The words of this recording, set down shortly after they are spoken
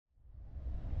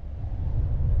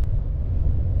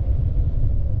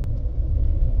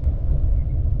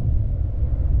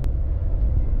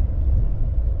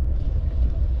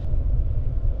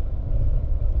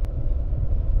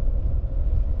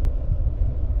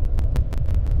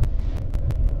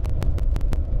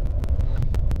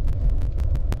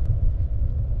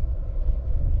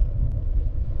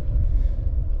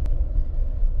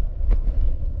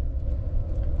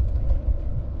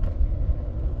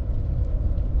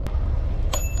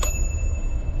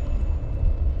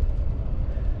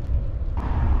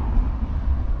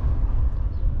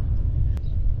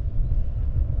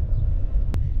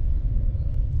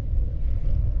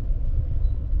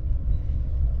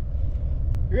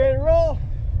ready to roll?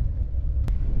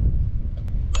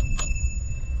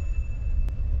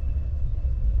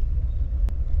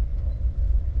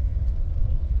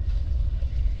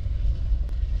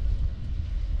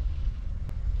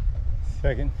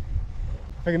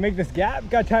 If I can make this gap,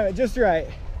 gotta time it just right.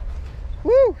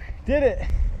 Woo! Did it!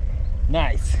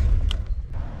 Nice.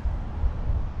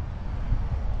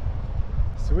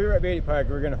 So we were at Beattie Park,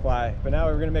 we were gonna fly, but now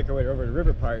we're gonna make our way over to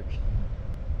River Park.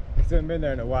 We haven't been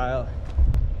there in a while.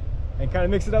 And kind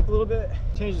of mix it up a little bit,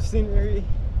 change the scenery.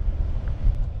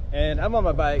 And I'm on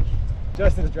my bike,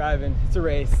 Justin's driving, it's a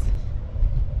race.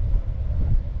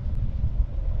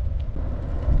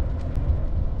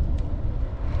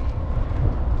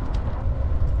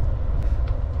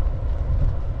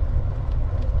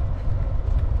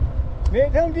 Made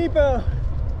it to Home Depot.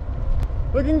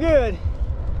 Looking good.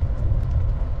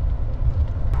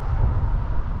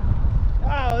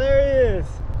 Oh, there he is.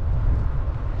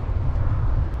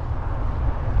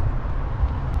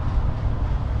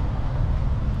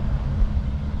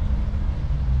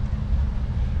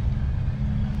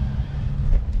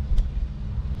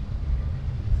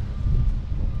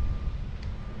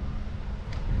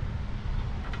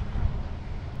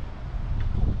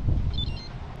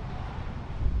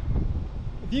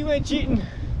 If you ain't cheating,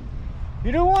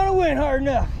 you don't want to win hard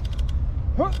enough.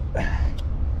 Huh.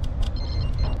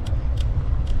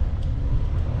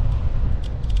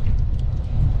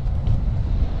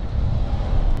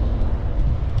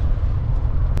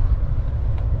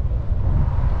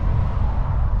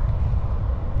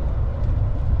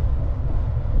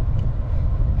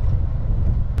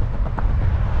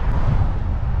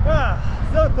 Ah,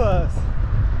 so close.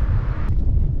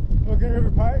 Welcome to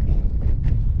River Park.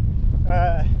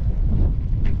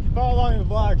 If you follow along in the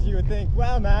vlogs, you would think,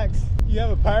 wow, Max, you have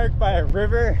a park by a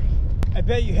river. I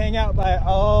bet you hang out by it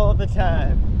all the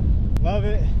time. Love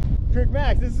it. Creek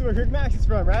Max, this is where Creek Max is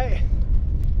from, right?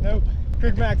 Nope.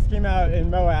 Creek Max came out in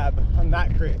Moab on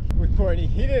that creek with Courtney.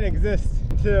 He didn't exist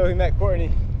until he met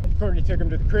Courtney. Courtney took him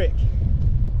to the creek.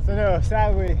 So no,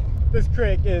 sadly, this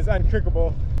creek is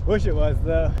uncrickable. Wish it was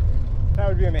though. That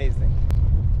would be amazing.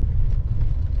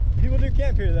 People do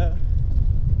camp here though.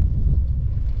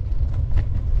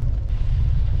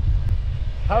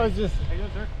 How you doing,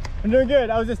 sir? I'm doing good.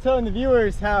 I was just telling the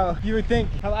viewers how you would think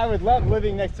how I would love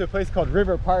living next to a place called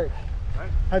River Park. Right.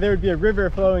 How there would be a river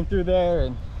flowing through there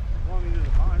and well, I mean,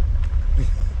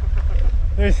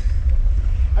 there's a pond.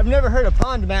 I've never heard of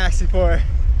Pond Max before.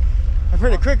 I've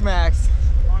heard of Creek Max.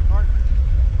 Pond Park.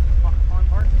 Pond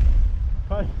Park.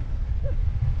 Pond.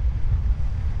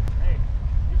 Hey,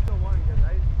 you still won because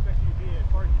I expect you to be as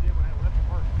far as you did when I left the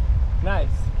park.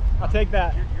 Nice. I'll take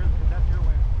that. That's your win.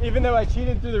 Even though I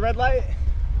cheated through the red light?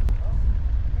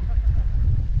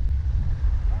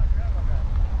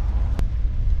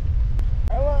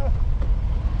 Hello.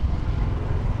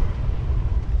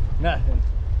 Nothing.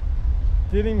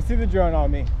 Didn't even see the drone on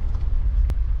me.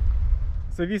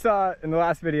 So if you saw in the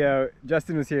last video,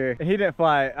 Justin was here and he didn't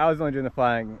fly. I was only doing the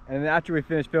flying. And then after we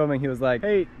finished filming, he was like,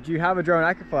 hey, do you have a drone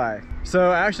I could fly?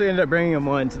 So I actually ended up bringing him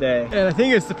one today. And I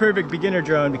think it's the perfect beginner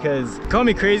drone because, call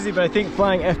me crazy, but I think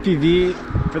flying FPV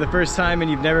for the first time and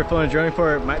you've never flown a drone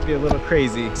before, it might be a little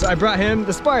crazy. So I brought him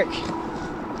the Spark.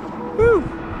 Woo!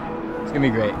 It's gonna be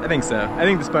great. I think so. I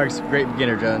think the Spark's great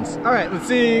beginner drones. All right, let's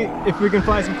see if we can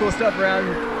fly some cool stuff around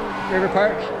River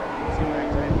Park.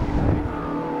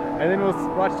 And then we'll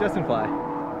watch Justin fly.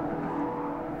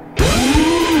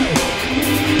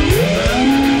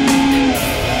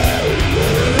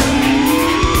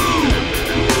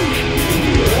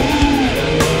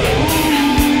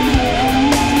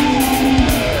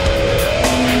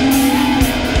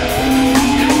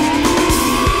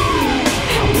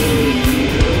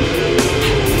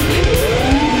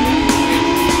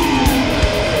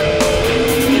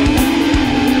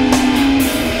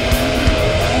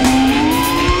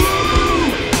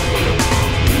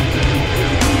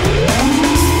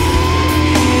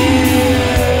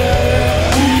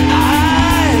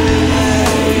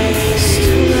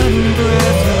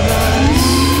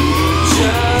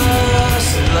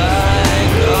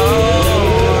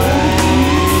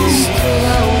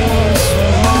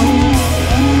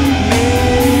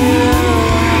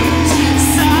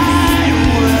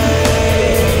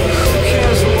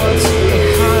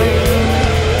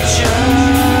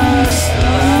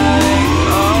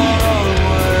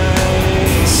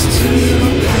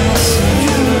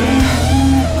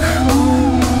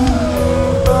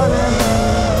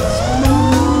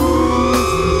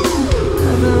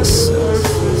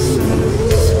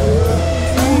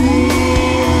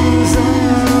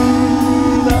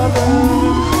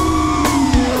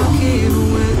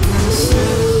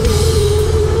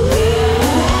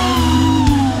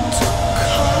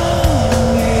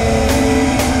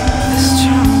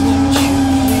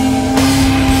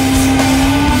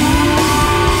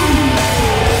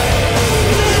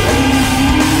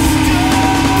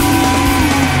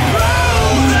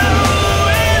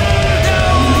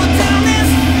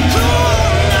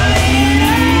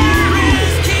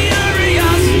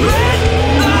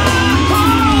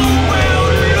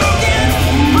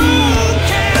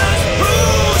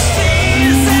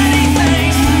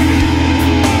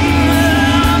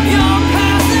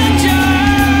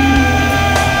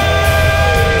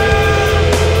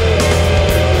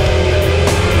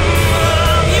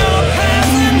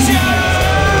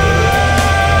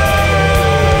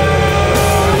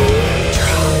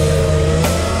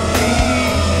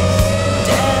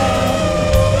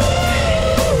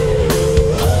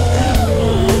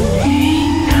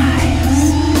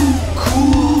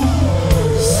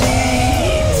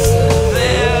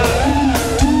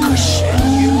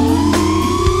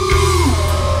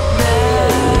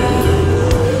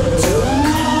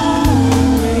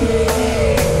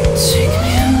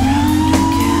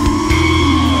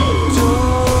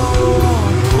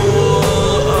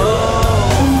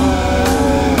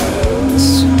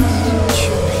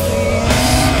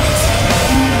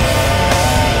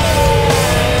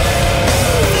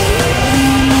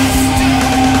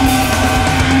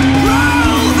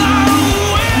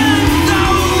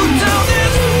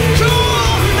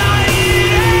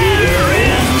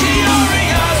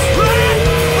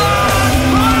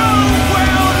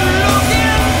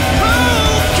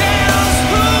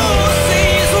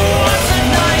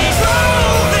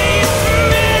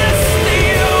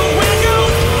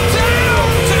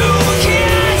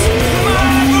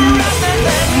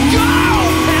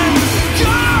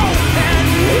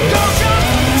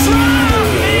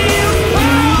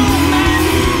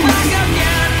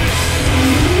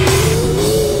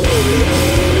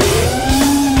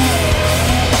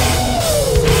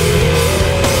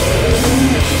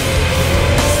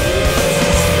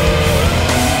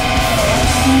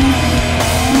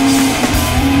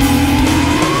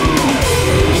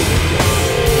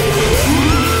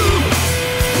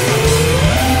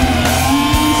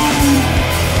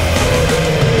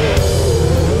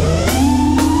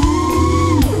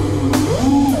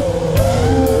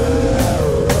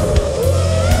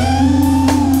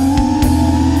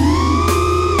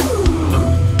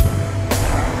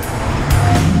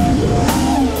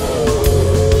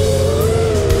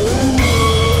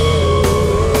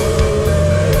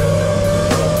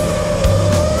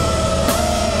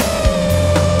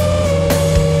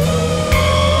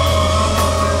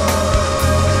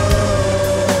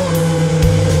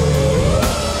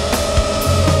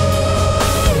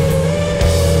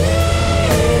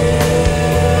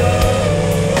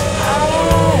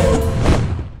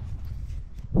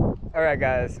 right,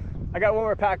 guys. I got one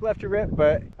more pack left to rip,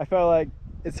 but I felt like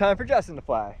it's time for Justin to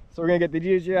fly. So we're gonna get the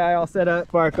DJI all set up,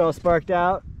 Spark all sparked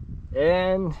out,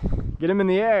 and get him in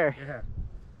the air. Yeah.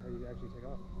 How do you actually take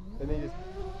off? And then just...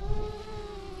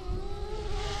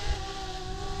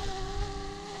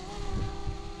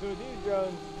 So with these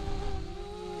drones...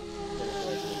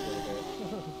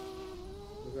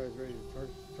 This guy's ready to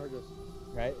charge us.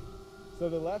 Right? So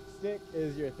the left stick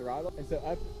is your throttle, and so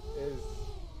up is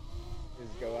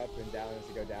go up and down is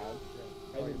to go down.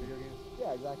 Yeah. Like video games?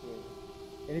 Yeah, exactly.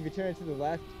 And if you turn it to the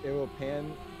left, it will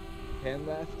pan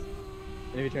left.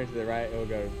 And if you turn it to the right, it will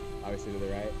go obviously to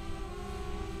the right.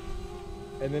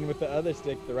 And then with the other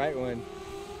stick, the right one,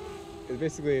 it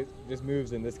basically just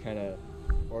moves in this kind of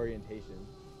orientation.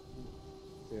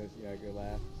 So it's, you know, go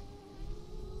left,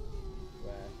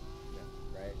 no,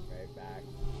 right, back.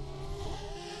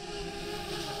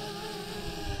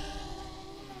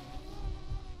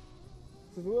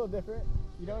 So it's a little different.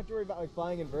 You don't have to worry about like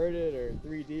flying inverted or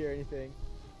 3D or anything.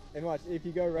 And watch, if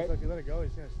you go right, so if you let it go,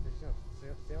 it's gonna stay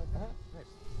like that.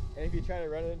 Nice. And if you try to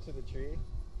run it into the tree,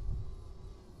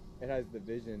 it has the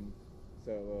vision,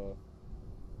 so it will.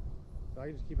 So I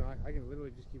can just keep an eye. I can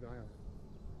literally just keep an eye on it.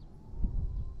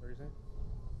 What are you saying?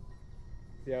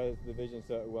 See how it's the vision,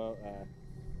 so it won't.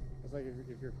 It's like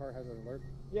if your car has an alert.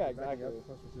 Yeah, exactly. Up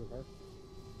closer to the car.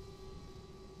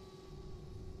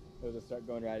 It'll just start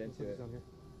going right into it. Down here.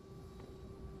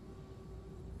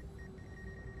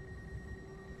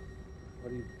 What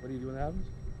do you do when that happens?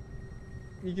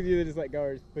 You can either just let go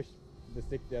or just push the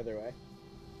stick the other way.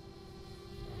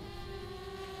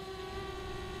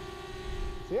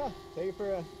 So yeah, take it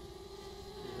for a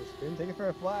spin. Take it for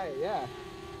a fly. Yeah.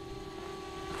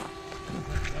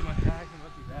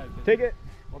 Take it.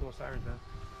 Multiple sirens, man.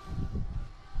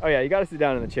 Oh yeah, you gotta sit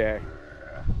down in the chair.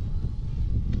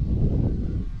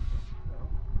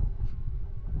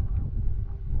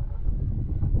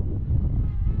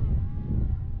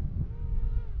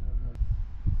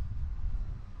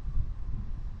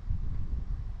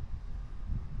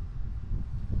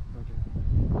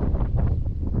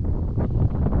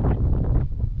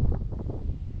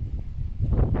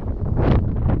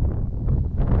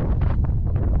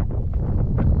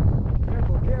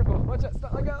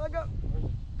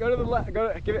 Go to the left,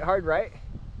 give it hard right.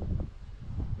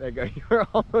 There you go, you were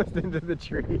almost into the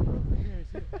tree.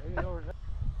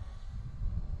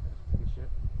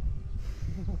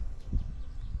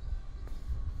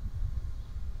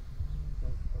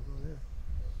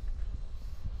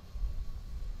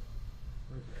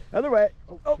 Other way.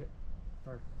 Oh. Shit.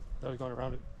 Sorry. I was going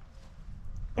around it.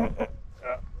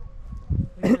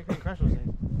 You couldn't crash those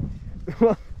things.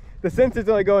 Well, the sensor's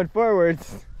only going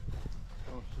forwards.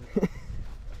 Oh shit.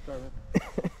 Sorry, man.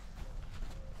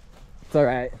 It's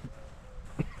alright.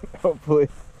 Hopefully.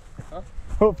 Huh?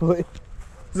 Hopefully.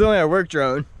 This is only our work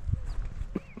drone.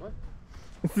 What?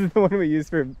 This is the one we use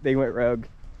for They Went Rogue.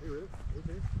 Hey, really?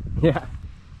 Okay. Yeah.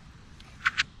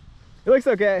 It looks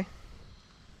okay.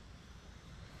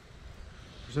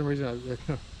 For some reason, I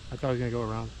thought I was gonna go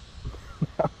around.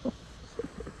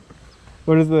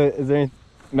 What is is there any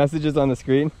messages on the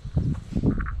screen?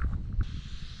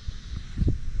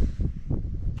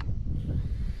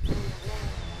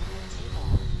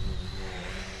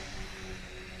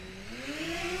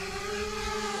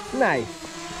 Nice.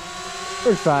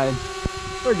 We're fine.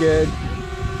 We're good.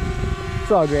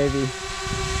 It's all gravy.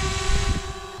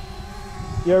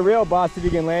 You're a real boss if you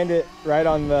can land it right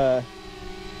on the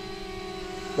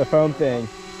foam thing.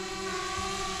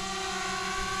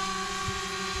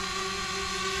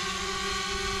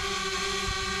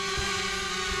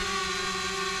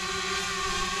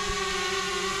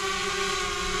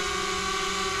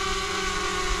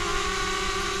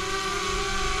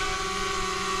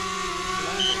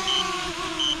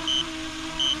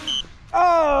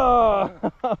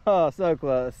 Oh, so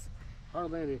close.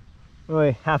 Hard landing.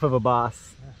 Only half of a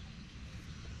boss. Yeah.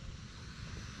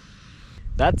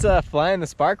 That's flying the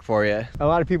Spark for you. A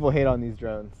lot of people hate on these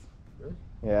drones. Really?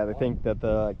 Yeah, they think that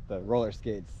the roller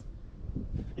skates.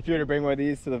 If you were to bring one of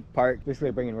these to the park,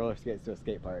 basically bringing roller skates to a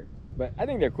skate park. But I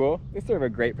think they're cool. They serve a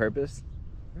great purpose.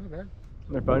 Not bad.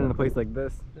 They're fun in a place like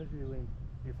this. Especially when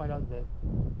you find out that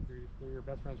your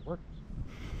best friend's work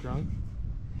drone.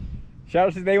 Shout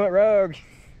out to They Went Rogue.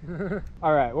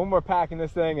 All right, one more pack in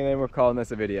this thing and then we're calling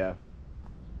this a video.